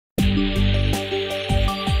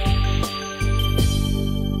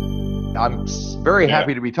I'm very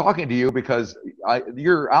happy to be talking to you because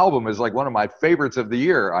your album is like one of my favorites of the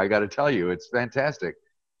year. I got to tell you, it's fantastic,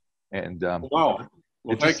 and Wow.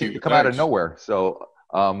 Well, it just seemed to come out of nowhere. So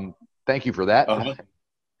thank you for that.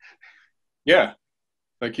 Yeah,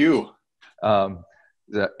 thank you.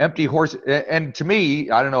 The Empty Horse, and to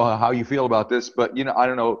me, I don't know how you feel about this, but you know, I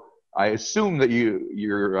don't know. I assume that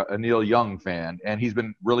you're a Neil Young fan, and he's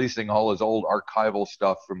been releasing all his old archival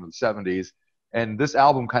stuff from the '70s, and this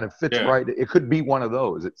album kind of fits right. It could be one of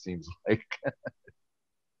those. It seems like.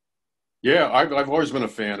 Yeah, I've always been a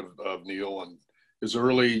fan of Neil, and his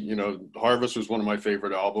early, you know, Harvest was one of my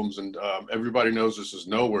favorite albums, and Everybody Knows This Is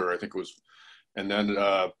Nowhere, I think it was, and then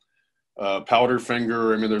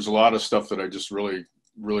Powderfinger. I mean, there's a lot of stuff that I just really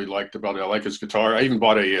liked about it. I like his guitar. I even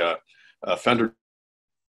bought a Fender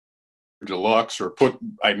Deluxe,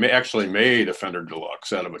 I actually made a Fender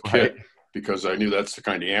Deluxe out of a kit because I knew that's the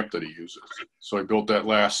kind of amp that he uses. So I built that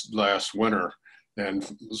last winter, and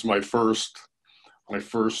it was my first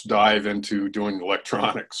dive into doing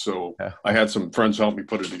electronics. So I had some friends help me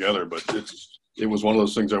put it together, but it was one of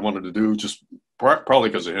those things I wanted to do just probably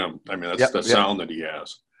because of him. I mean, that's the sound that he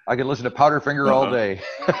has. I can listen to Powderfinger all day.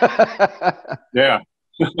 Yeah.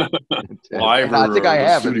 Live I think I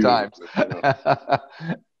have at times.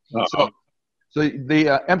 So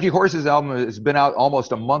the Empty Horses album has been out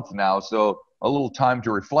almost a month now, so a little time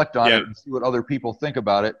to reflect on it and see what other people think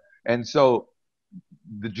about it. And so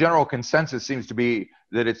the general consensus seems to be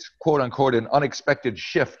that it's quote unquote an unexpected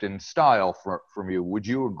shift in style from you. Would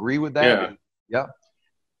you agree with that? Yeah.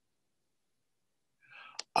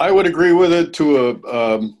 I would agree with it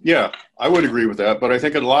I would agree with that, but I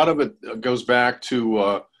think a lot of it goes back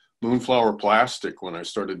to Moonflower Plastic, when I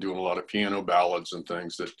started doing a lot of piano ballads and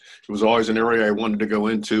things. That it was always an area I wanted to go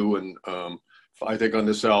into, and I think on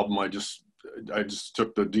this album I just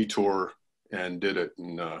took the detour and did it.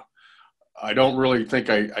 And I don't really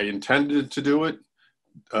think I intended to do it,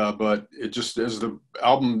 but it just, as the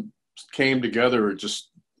album came together, it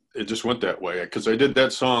just went that way, because I did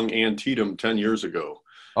that song Antietam 10 years ago.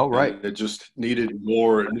 Oh, right. And it just needed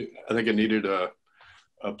more. I think it needed a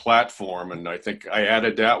platform, and I think I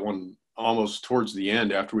added that one almost towards the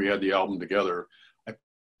end after we had the album together. I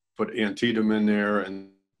put Antietam in there,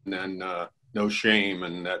 and then No Shame,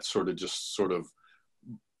 and that sort of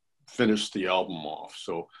finished the album off.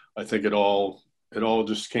 So I think it all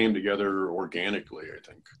just came together organically, I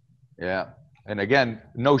think. Yeah. And again,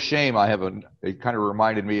 No Shame, it kind of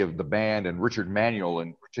reminded me of the band and Richard Manuel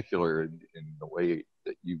in particular in the way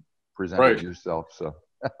that you presented yourself. So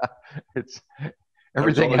it's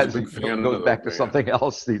everything goes back to something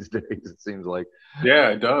else these days, it seems like. Yeah,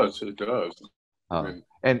 it does.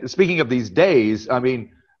 And speaking of these days, I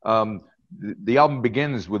mean, the album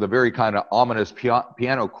begins with a very kind of ominous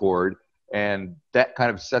piano chord, and that kind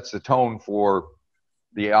of sets the tone for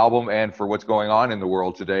the album and for what's going on in the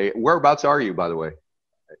world today. Whereabouts are you, by the way?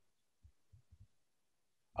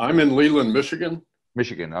 I'm in Leland, Michigan.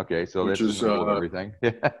 Michigan, okay, so that's in the middle of everything.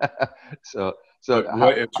 so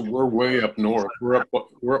we're way up north. We're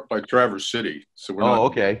up by Traverse City, so we're not.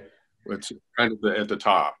 Okay. It's kind of at the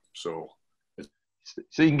top, so you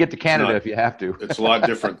can get to Canada if you have to. It's a lot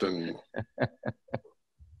different than.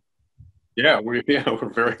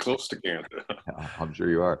 We're very close to Canada. I'm sure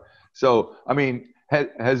you are. So, I mean,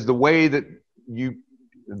 has the way that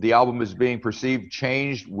the album is being perceived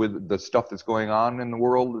changed with the stuff that's going on in the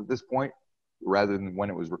world at this point, rather than when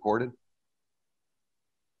it was recorded?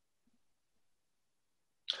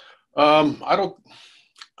 I'm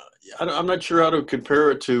not sure how to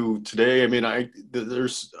compare it to today. I mean,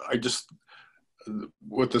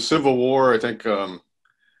 with the Civil War, I think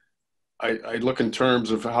I look in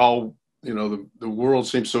terms of how, you know, the world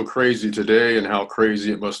seems so crazy today and how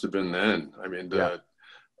crazy it must have been then. I mean, to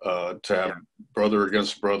have brother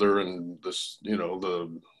against brother, and this, you know,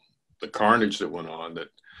 the carnage that went on that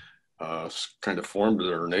kind of formed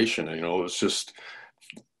our nation. You know, it's just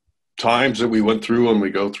times that we went through, and we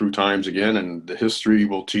go through times again, and the history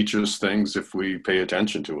will teach us things if we pay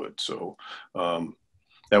attention to it. So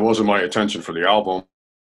that wasn't my intention for the album.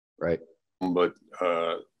 Right. But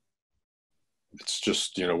it's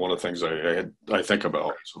just, you know, one of the things I think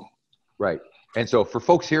about. So. Right. And so for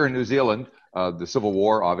folks here in New Zealand, the Civil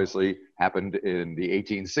War obviously happened in the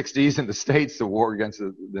 1860s in the States, the war against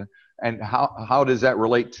and how does that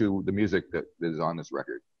relate to the music that is on this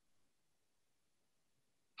record?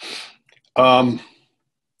 How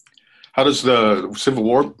does the Civil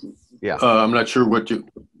War? Yeah. I'm not sure what you.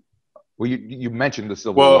 Well, you mentioned the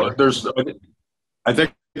Civil War. I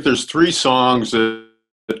think there's 3 songs that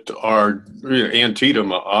are, you know,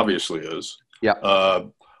 Antietam obviously is. Yeah.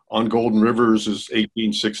 On Golden Rivers is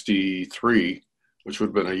 1863, which would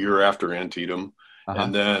have been a year after Antietam.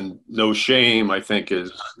 And then No Shame, I think,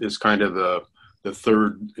 is kind of the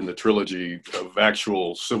third in the trilogy of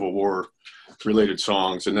actual Civil War related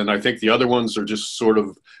songs. And then I think the other ones are just sort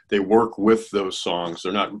of, they work with those songs.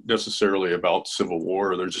 They're not necessarily about Civil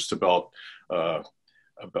War. They're just about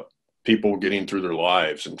people getting through their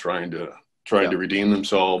lives and trying to redeem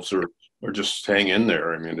themselves or just hang in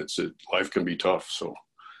there. I mean, life can be tough. So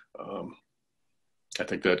I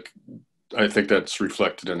think that's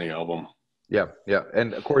reflected in the album. Yeah, yeah.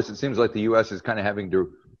 And of course, it seems like the U.S. is kind of having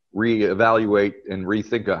to reevaluate and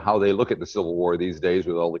rethink of how they look at the Civil War these days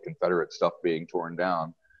with all the Confederate stuff being torn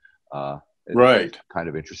down. It's kind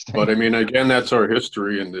of interesting. But I mean, again, that's our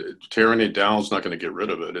history, and tearing it down is not going to get rid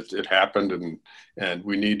of it. It happened, and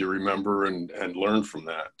we need to remember and learn from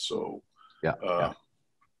that. So yeah.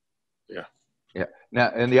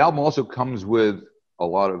 Now, and the album also comes with a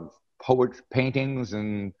lot of paintings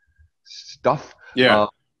and stuff. Yeah.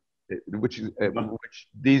 Which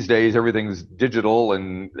these days everything's digital,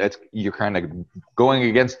 and you're kind of going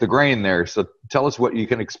against the grain there. So tell us what you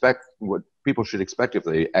can expect, what people should expect if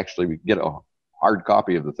they actually get a hard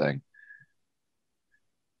copy of the thing.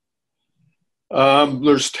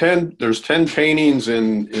 There's 10 paintings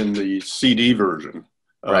in the CD version.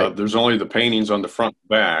 Right. There's only the paintings on the front and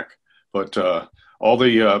back, but all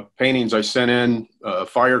the paintings I sent in,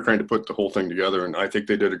 Fire kind of put the whole thing together, and I think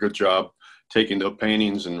they did a good job taking the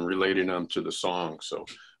paintings and relating them to the song. So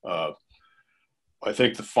I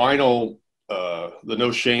think the final, the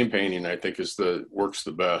No Shame painting, I think works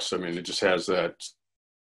the best. I mean, it just has that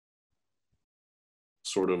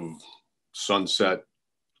sort of sunset,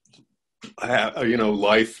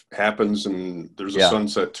 life happens and there's a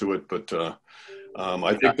sunset to it. But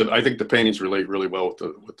I think the paintings relate really well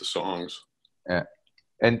with the songs. Yeah.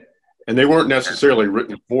 And they weren't necessarily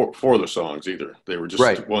written for the songs either. They were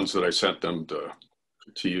just ones that I sent them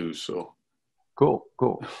to use. So cool.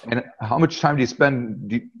 And how much time do you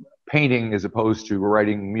spend painting as opposed to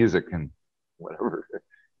writing music and whatever?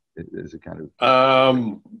 Is it kind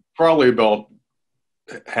of probably about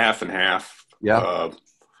half and half? Yeah.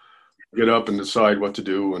 Get up and decide what to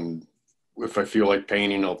do, and if I feel like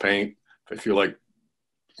painting, I'll paint. If I feel like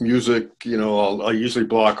music, I'll usually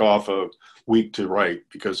block off a week to write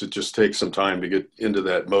because it just takes some time to get into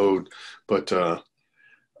that mode. But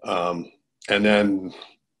and then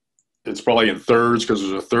it's probably in thirds, because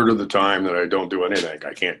there's a third of the time that I don't do anything.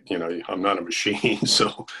 I can't, I'm not a machine,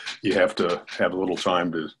 so you have to have a little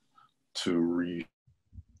time to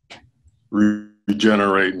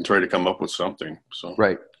regenerate and try to come up with something. So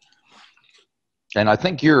right. And I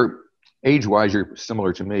think you're age-wise, you're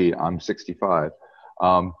similar to me. I'm 65.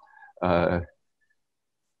 Yeah, I'm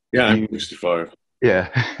 65. Yeah,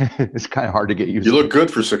 it's kind of hard to get used to. You look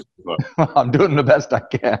good for 65. I'm doing the best I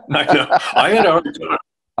can. I know. I had a hard time.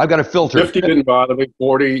 I've got a filter. 50 didn't bother me.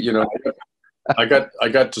 40, I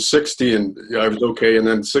got to 60 and I was okay, and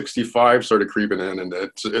then 65 started creeping in, and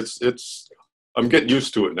it's. I'm getting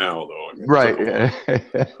used to it now, though. I mean, right.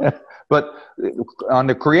 But on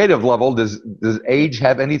the creative level, does age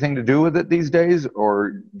have anything to do with it these days,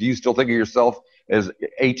 or do you still think of yourself as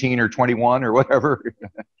 18 or 21 or whatever?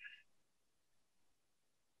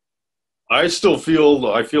 I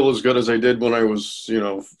feel as good as I did when I was,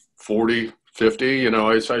 40, 50.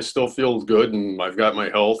 I still feel good, and I've got my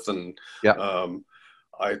health, and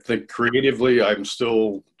I think creatively I'm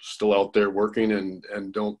still out there working,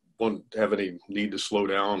 and don't want to have any need to slow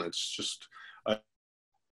down. It's just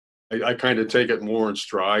I kind of take it more in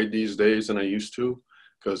stride these days than I used to,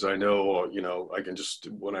 because I know, I can just,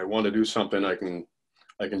 when I want to do something, I can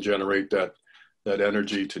generate that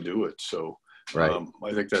energy to do it. So I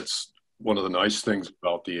think that's one of the nice things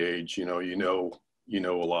about the age. You know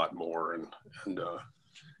a lot more, and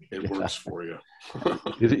it works for you.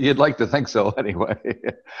 You'd like to think so, anyway.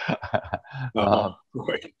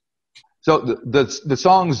 Right. So the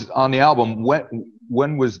songs on the album,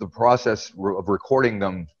 when was the process of recording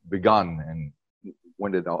them begun, and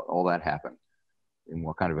when did all that happen? In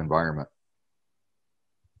what kind of environment?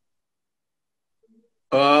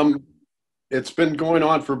 It's been going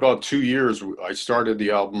on for about 2 years. I started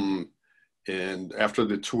the album after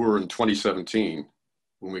the tour in 2017,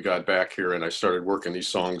 when we got back here, and I started working these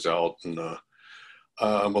songs out, and a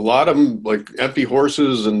lot of them, like Empty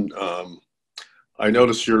Horses, and I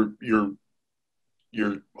noticed your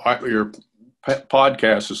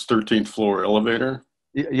podcast is 13th Floor Elevator.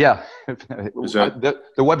 Yeah. Is that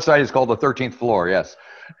the website is called the 13th Floor? Yes.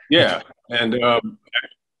 Yeah, and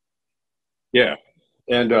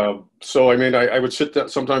so I mean, I would sit down.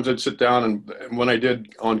 Sometimes I'd sit down, and when I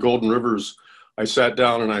did on Golden Rivers, I sat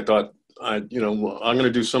down and I thought, I'm going to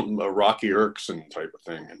do something, a Rocky Erickson type of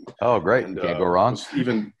thing. And, Oh, great. and Can't go wrong.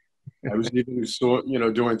 I was even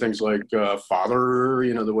doing things like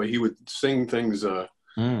Father, the way he would sing things,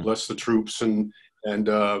 Bless the Troops. And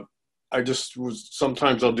I just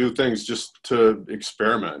sometimes I'll do things just to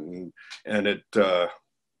experiment. And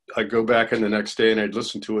I'd go back in the next day and I'd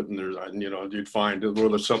listen to it, and you'd find, well,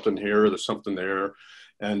 there's something here, there's something there.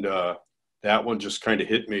 And that one just kind of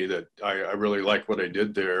hit me that I really like what I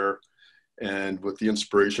did there. And with the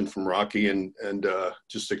inspiration from Rocky and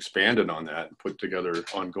just expanded on that and put together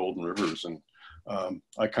on Golden Rivers. And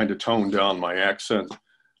I kind of toned down my accent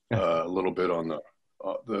a little bit on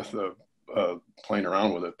the playing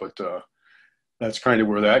around with it. But that's kind of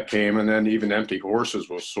where that came. And then even Empty Horses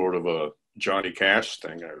was sort of a Johnny Cash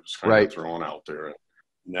thing I was kind of throwing out there. And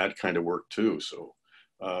that kind of worked too. So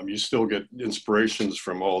you still get inspirations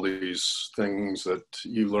from all these things that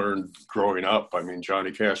you learned growing up. I mean,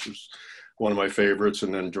 Johnny Cash was one of my favorites,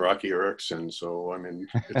 and then Rocky Erickson. So, I mean,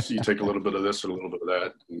 you take a little bit of this and a little bit of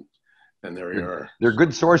that, and there you are. They're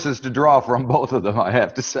good sources to draw from, both of them, I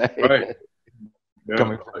have to say. Right. Yeah,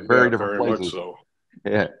 coming from very different places. Much so.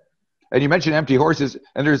 Yeah. And you mentioned Empty Horses,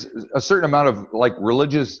 and there's a certain amount of like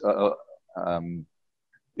religious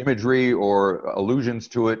imagery or allusions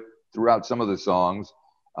to it throughout some of the songs.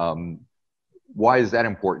 Why is that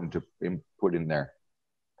important to put in there?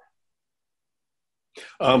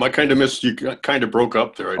 I kind of missed, you kind of broke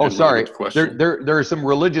up there. Sorry. There are some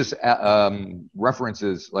religious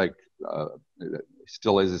references, like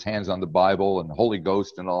still has his hands on the Bible and the Holy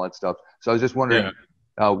Ghost and all that stuff. So I was just wondering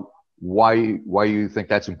why you think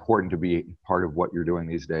that's important to be part of what you're doing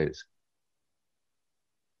these days.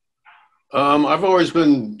 I've always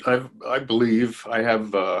been, I believe, I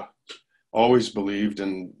have always believed,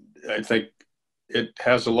 and I think it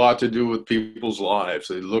has a lot to do with people's lives.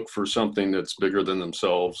 They look for something that's bigger than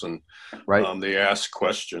themselves, and they ask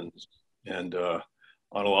questions. And on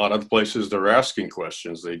a lot of places, they're asking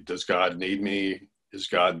questions. Does God need me? Is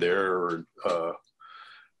God there? Or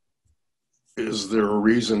is there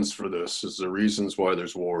reasons for this? Is there reasons why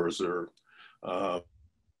there's wars? Or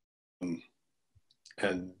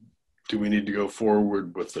and do we need to go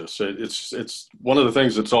forward with this? It's one of the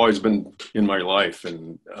things that's always been in my life,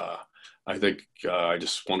 and I think I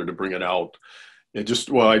just wanted to bring it out. I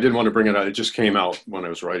didn't want to bring it out. It just came out when I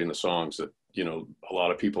was writing the songs that, a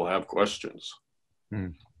lot of people have questions.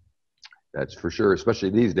 That's for sure,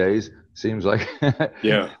 especially these days. Seems like,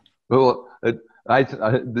 yeah. Well,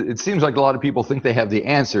 it seems like a lot of people think they have the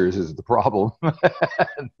answers is the problem.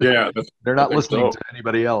 Yeah. They're not listening to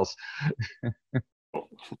anybody else.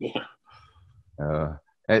 Yeah.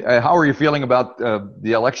 How are you feeling about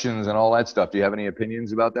the elections and all that stuff? Do you have any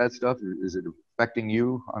opinions about that stuff? Is it affecting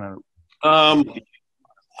you on a?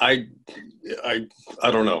 I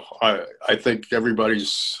don't know. I think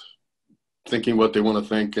everybody's thinking what they want to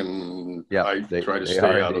think, and I try to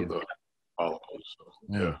stay out of the politics.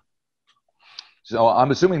 Yeah. So I'm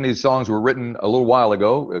assuming these songs were written a little while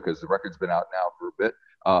ago because the record's been out now for a bit.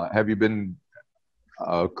 Have you been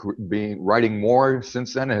writing more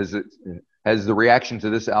since then? Has the reaction to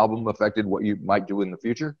this album affected what you might do in the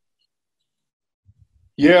future?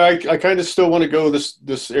 Yeah, I kind of still want to go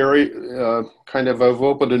this area. I've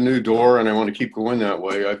opened a new door, and I want to keep going that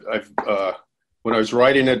way. When I was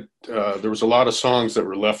writing it, there was a lot of songs that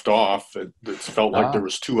were left off. It felt like there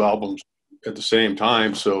was two albums at the same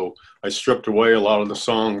time, so I stripped away a lot of the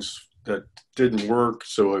songs that didn't work.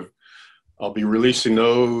 So I'll be releasing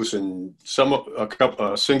those, and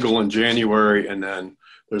a single in January, and then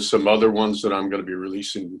there's some other ones that I'm going to be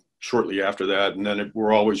releasing shortly after that. And then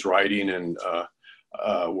we're always writing, and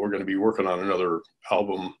we're going to be working on another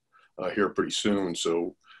album here pretty soon.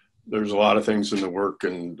 So there's a lot of things in the work,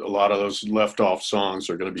 and a lot of those left off songs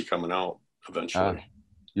are going to be coming out eventually.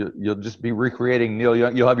 You'll just be recreating Neil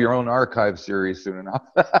Young. You'll have your own archive series soon enough.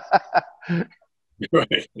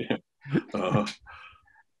 Right. Yeah.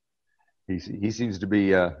 He seems to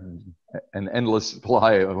be an endless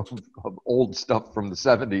supply of old stuff from the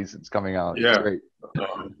 70s that's coming out. Yeah. It's great.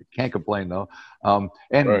 Can't complain though. And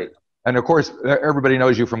of course, everybody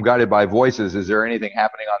knows you from Guided by Voices. Is there anything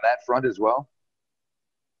happening on that front as well?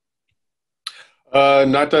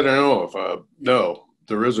 Not that I know of. No,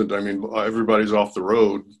 there isn't. I mean, everybody's off the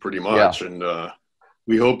road pretty much, and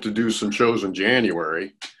we hope to do some shows in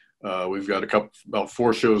January. We've got about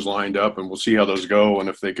 4 shows lined up, and we'll see how those go. And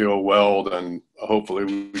if they go well, then hopefully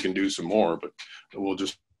we can do some more. But we'll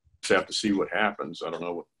just have to see what happens. I don't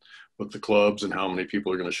know what the clubs and how many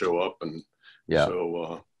people are going to show up, and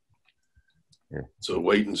so. It's a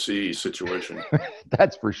wait and see situation.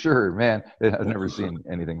 That's for sure, man. I've never seen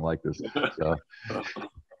anything like this. So,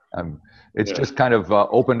 it's just kind of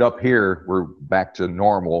opened up here. We're back to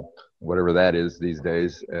normal, whatever that is these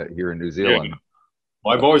days here in New Zealand. Yeah.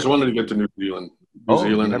 Well, I've always wanted to get to New Zealand,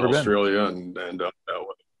 and Australia, and that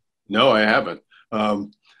way. No, I haven't.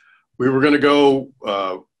 We were going to go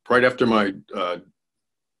right after my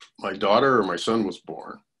daughter or my son was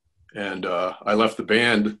born, and I left the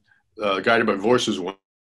band. Guided by Voices went,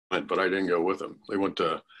 but I didn't go with them. They went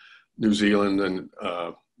to New Zealand and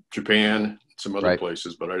Japan, some other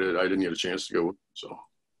places, but I didn't get a chance to go with them,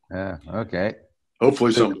 so. Okay.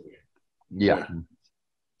 Hopefully someday. Yeah.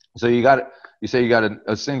 So you say you got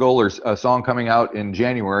a single or a song coming out in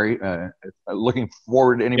January. Looking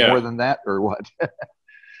forward to any more than that, or what?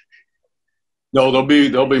 No,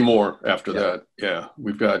 there'll be more after that. Yeah,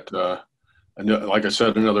 we've got like I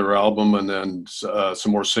said, another album, and then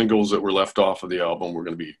some more singles that were left off of the album we're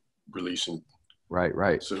going to be releasing.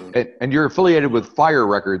 Right. Soon. And you're affiliated with Fire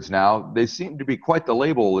Records now. They seem to be quite the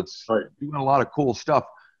label. It's doing a lot of cool stuff.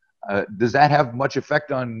 Does that have much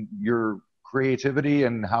effect on your creativity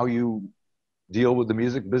and how you deal with the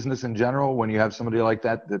music business in general when you have somebody like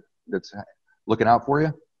that's looking out for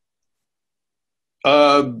you?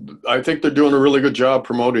 I think they're doing a really good job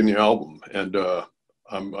promoting the album, and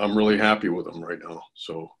I'm really happy with them right now.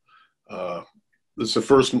 So this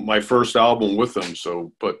is my first album with them.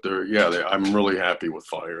 So, but I'm really happy with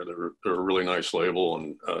Fire. They're a really nice label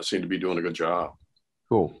and seem to be doing a good job.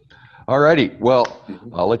 Cool. All righty. Well,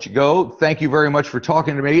 I'll let you go. Thank you very much for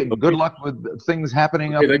talking to me. Good luck with things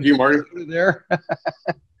happening up thank you, Marty. There.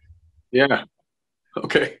 Yeah.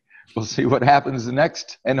 Okay. We'll see what happens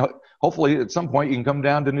next. And hopefully at some point you can come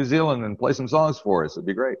down to New Zealand and play some songs for us. It'd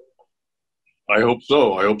be great. I hope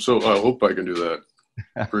so. I hope I can do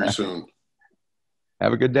that pretty soon.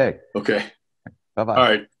 Have a good day. Okay. Bye-bye. All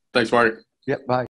right. Thanks, Marty. Yep. Bye.